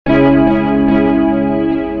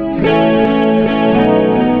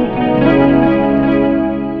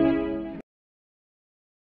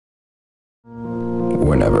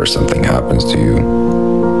happens to you,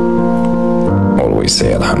 always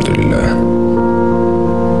say Alhamdulillah.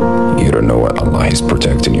 You don't know what Allah is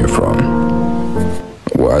protecting you from.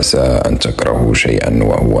 وعسى أن تكرهوا شيئا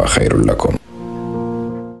وهو خير لكم.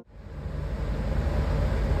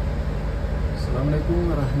 Assalamualaikum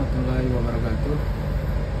warahmatullahi wabarakatuh.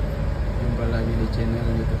 Jumpa lagi di channel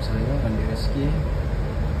YouTube saya, Randi Reski.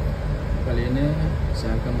 Kali ini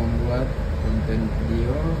saya akan membuat konten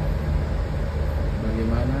video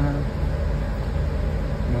bagaimana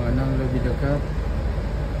mengenal lebih dekat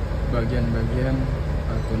bagian-bagian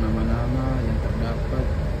atau nama-nama yang terdapat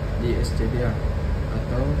di SCBA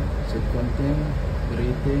atau Self Contained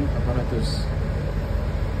Breathing Apparatus.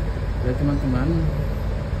 Ya teman-teman,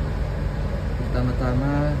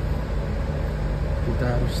 pertama-tama kita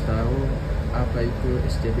harus tahu apa itu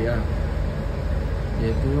SCBA,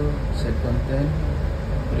 yaitu Self Contained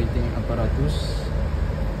Breathing Apparatus,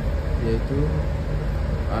 yaitu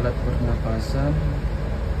alat pernapasan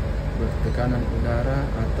bertekanan udara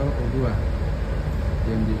atau udara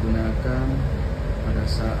yang digunakan pada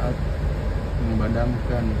saat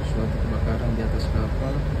memadamkan suatu kebakaran di atas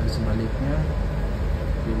kapal, dan sebaliknya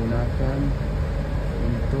digunakan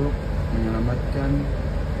untuk menyelamatkan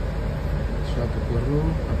suatu kru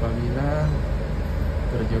apabila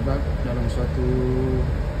terjebak dalam suatu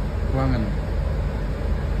ruangan.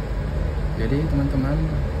 Jadi teman-teman,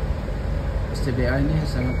 SCBA ini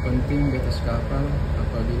sangat penting di atas kapal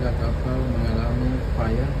apabila kapal mengalami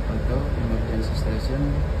fire atau emergency station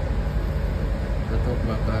atau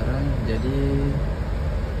kebakaran. Jadi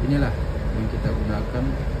inilah yang kita gunakan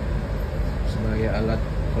sebagai alat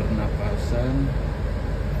pernapasan,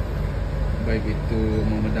 baik itu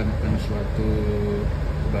memadamkan suatu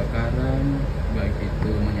kebakaran, baik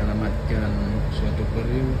itu menyelamatkan suatu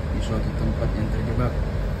kru di suatu tempat yang terjebak.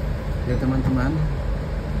 Ya teman-teman,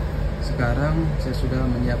 sekarang saya sudah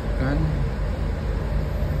menyiapkan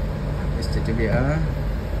SCBA.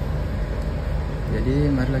 Jadi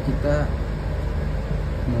marilah kita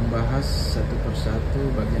membahas satu persatu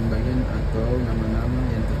bagian-bagian atau nama-nama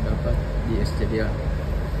yang terdapat di SCBA.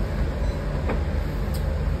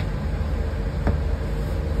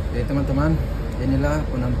 Ya teman-teman, inilah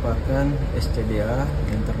penampakan SCBA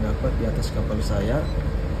yang terdapat di atas kapal saya.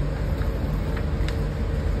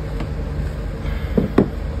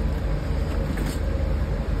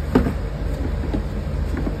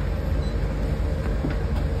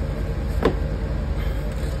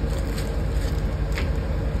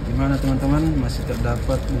 Gimana teman-teman, masih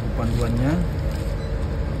terdapat buku panduannya.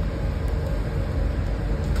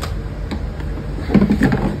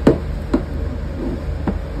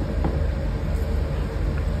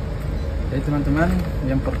 Jadi teman-teman,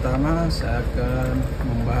 yang pertama saya akan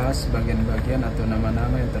membahas bagian-bagian atau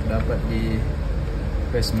nama-nama yang terdapat di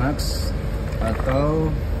face mask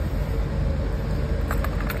atau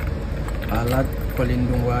alat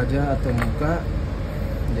pelindung wajah atau muka.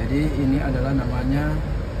 Jadi ini adalah namanya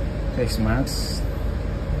face mask.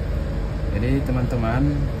 Jadi teman-teman,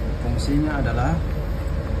 fungsinya adalah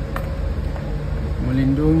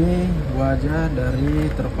melindungi wajah dari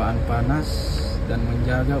terpaan panas dan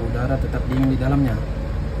menjaga udara tetap dingin di dalamnya.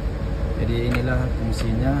 Jadi inilah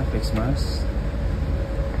fungsinya face mask.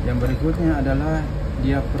 Yang berikutnya adalah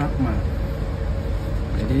diafragma.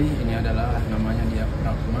 Jadi ini adalah namanya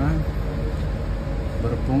diafragma,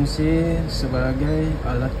 berfungsi sebagai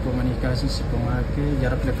alat komunikasi si pemakai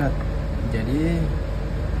jarak dekat. Jadi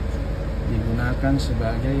digunakan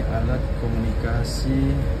sebagai alat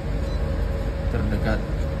komunikasi terdekat.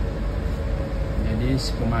 Jadi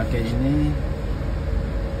si pemakai ini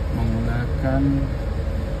menggunakan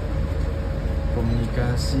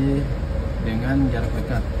komunikasi dengan jarak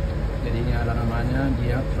dekat. Jadi ini adalah namanya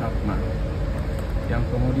diafragma. Yang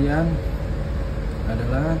kemudian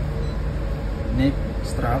adalah neck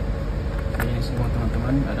strap. Ini semua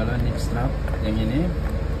teman-teman adalah neck strap. Yang ini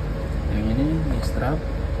neck strap.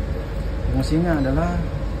 Fungsinya adalah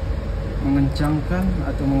mengencangkan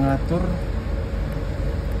atau mengatur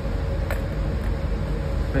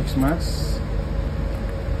face mask.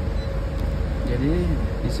 Jadi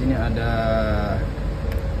di sini ada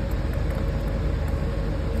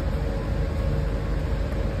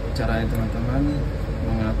caranya teman-teman,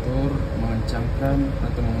 mengatur, mengencangkan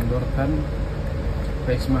atau mengendorkan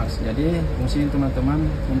face mask. Jadi fungsinya teman-teman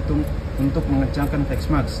untuk mengencangkan face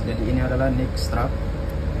mask. Jadi ini adalah neck strap.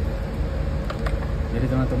 Jadi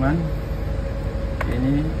teman-teman,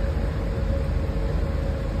 ini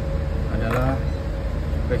adalah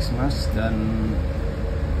face mask, dan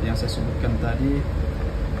yang saya sebutkan tadi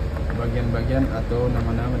bagian-bagian atau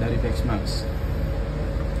nama-nama dari face mask.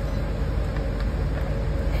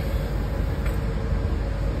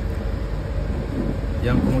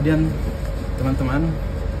 Kemudian teman-teman,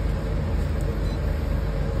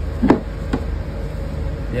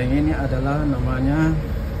 yang ini adalah namanya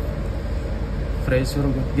pressure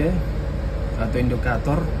gauge atau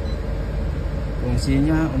indikator.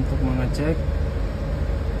 Fungsinya untuk mengecek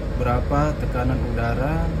berapa tekanan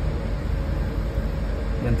udara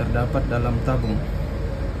yang terdapat dalam tabung.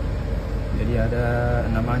 Jadi ada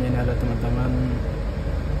namanya, ini ada teman-teman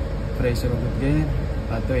pressure gauge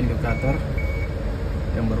atau indikator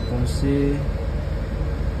yang berfungsi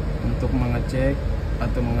untuk mengecek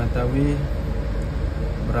atau mengetahui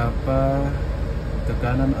berapa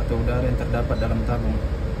tekanan atau udara yang terdapat dalam tabung.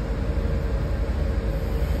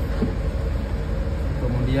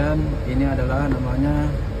 Kemudian ini adalah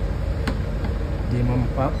namanya demand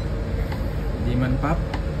pump.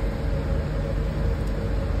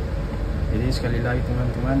 Jadi sekali lagi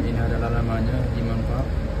teman-teman, ini adalah namanya demand pump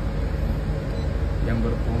yang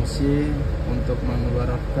berfungsi untuk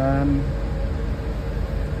mengeluarkan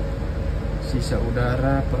sisa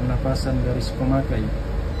udara pernapasan dari si pemakai.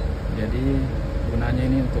 Jadi gunanya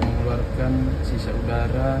ini untuk mengeluarkan sisa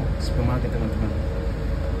udara si pemakai, teman-teman.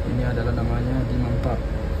 Ini adalah namanya demand pump.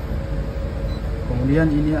 Kemudian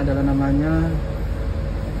ini adalah namanya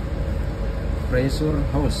pressure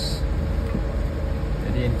hose.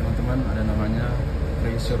 Jadi ini teman-teman ada namanya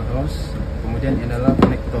pressure hose. Kemudian ini adalah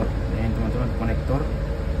konektor. Ini teman-teman konektor.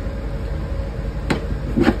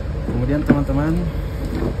 Kemudian teman-teman,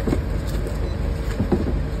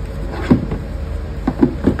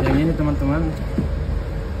 yang ini teman-teman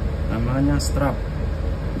namanya strap.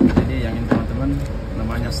 Jadi yang ini teman-teman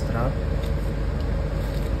namanya strap.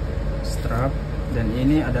 Dan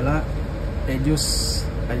ini adalah exhaust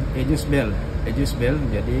bell.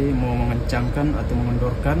 Jadi mau mengencangkan atau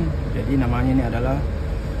mengendorkan, jadi namanya ini adalah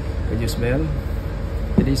exhaust bell.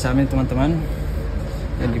 Jadi sama teman-teman,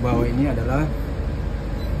 yang di bawah ini adalah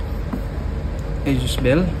exhaust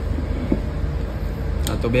bell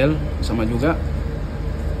atau bell, sama juga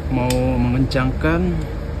mau mengencangkan.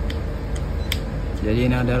 Jadi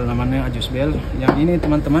ini adalah namanya exhaust bell. Yang ini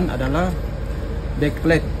teman-teman adalah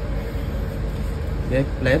backplate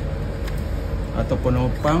atau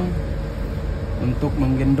penopang untuk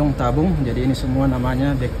menggendong tabung. Jadi ini semua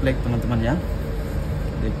namanya backplate, teman-teman ya.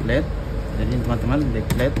 Backplate. Jadi ini teman-teman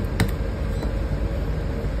backplate.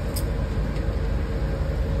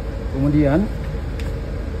 Kemudian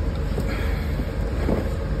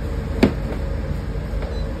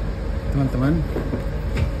teman-teman,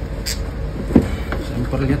 saya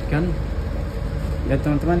memperlihatkan ya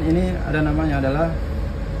teman-teman, ini ada namanya adalah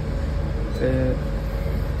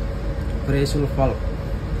pressure valve.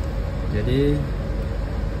 Jadi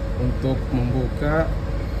untuk membuka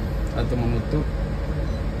atau menutup,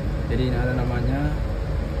 jadi ini ada namanya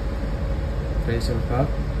pressure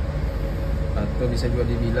valve, atau bisa juga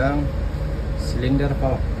dibilang cylinder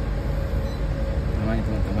valve namanya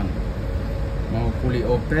teman-teman. Mau fully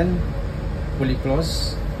open, fully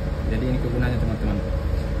close. Jadi ini kegunaannya teman-teman.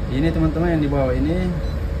 Ini teman-teman yang di bawah ini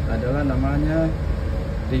adalah namanya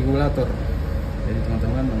regulator. Jadi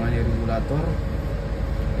teman-teman namanya regulator.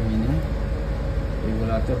 Yang ini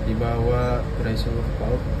regulator di bawah pressure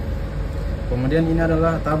valve. Kemudian ini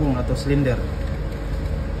adalah tabung atau silinder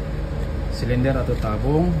atau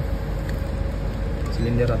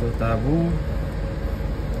tabung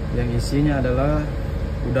yang isinya adalah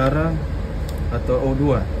udara atau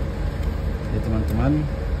O2. Jadi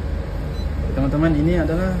teman-teman, ini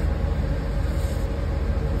adalah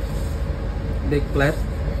backplate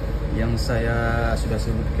yang saya sudah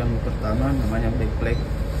sebutkan pertama, namanya backplate,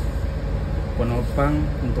 penopang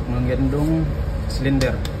untuk menggendong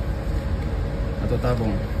silinder atau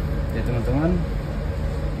tabung. Jadi teman-teman,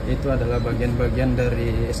 itu adalah bagian-bagian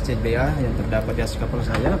dari SCBA yang terdapat di atas kapal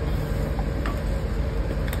saya.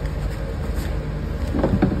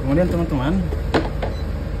 Kemudian teman-teman,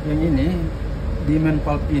 yang ini demand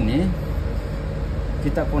pump ini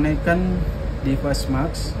kita konekkan di face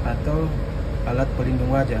mask atau alat pelindung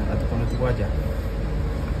wajah atau penutup wajah.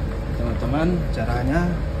 Teman-teman, caranya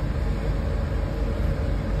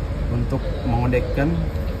untuk mengonekkan,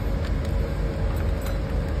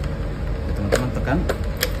 teman-teman tekan,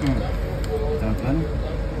 teman-teman,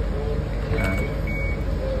 nah,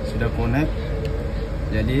 sudah connect.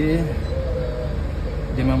 Jadi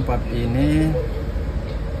demand pump ini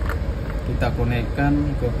kita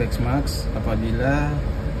konekkan ke face mask apabila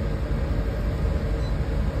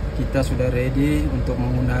kita sudah ready untuk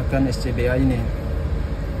menggunakan SCBA ini.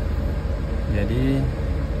 Jadi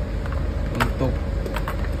untuk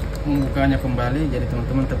membukanya kembali, jadi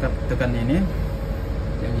teman-teman tekan ini,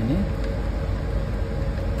 yang ini,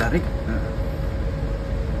 tarik, nah,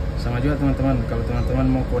 Sama juga teman-teman, kalau teman-teman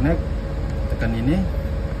mau connect, tekan ini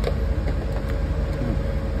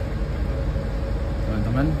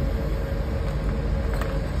teman-teman.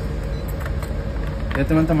 Ya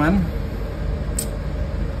teman-teman,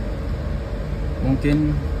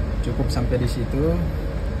 mungkin cukup sampai di situ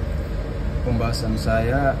pembahasan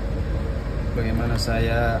saya, bagaimana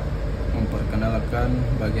saya memperkenalkan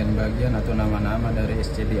bagian-bagian atau nama-nama dari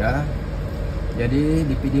SCBA. Jadi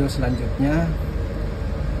di video selanjutnya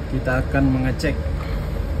kita akan mengecek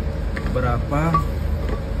berapa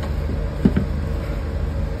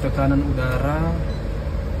tekanan udara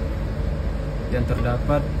yang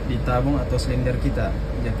terdapat di tabung atau silinder kita.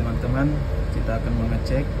 Ya teman-teman, kita akan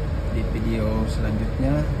mengecek di video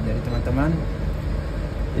selanjutnya. Jadi teman-teman,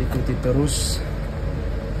 ikuti terus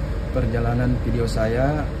perjalanan video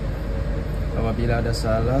saya. Apabila ada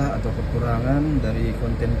salah atau kekurangan dari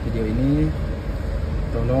konten video ini,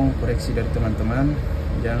 tolong koreksi dari teman-teman.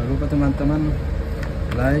 Jangan lupa teman-teman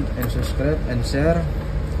like and subscribe and share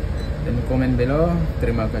dan komen below.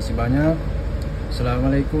 Terima kasih banyak.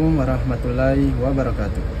 Assalamualaikum warahmatullahi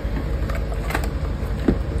wabarakatuh.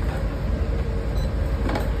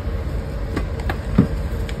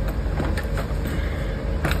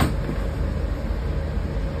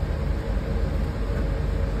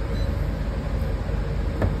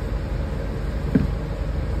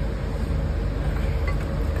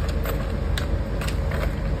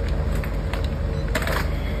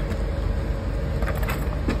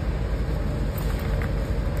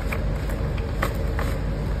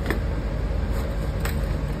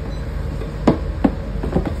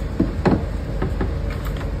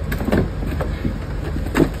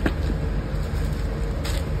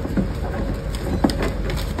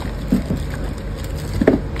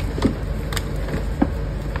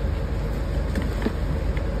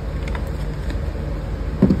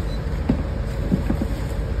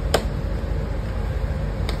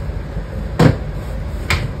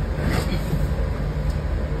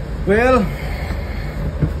 Well,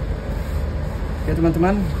 oke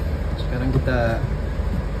teman-teman, sekarang kita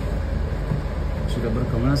sudah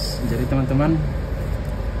berkemas. Jadi teman-teman,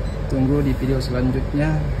 tunggu di video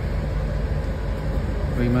selanjutnya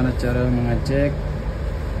bagaimana cara mengecek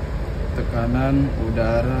tekanan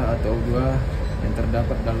udara atau udara yang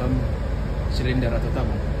terdapat dalam silinder atau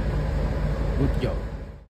tabung. Good job.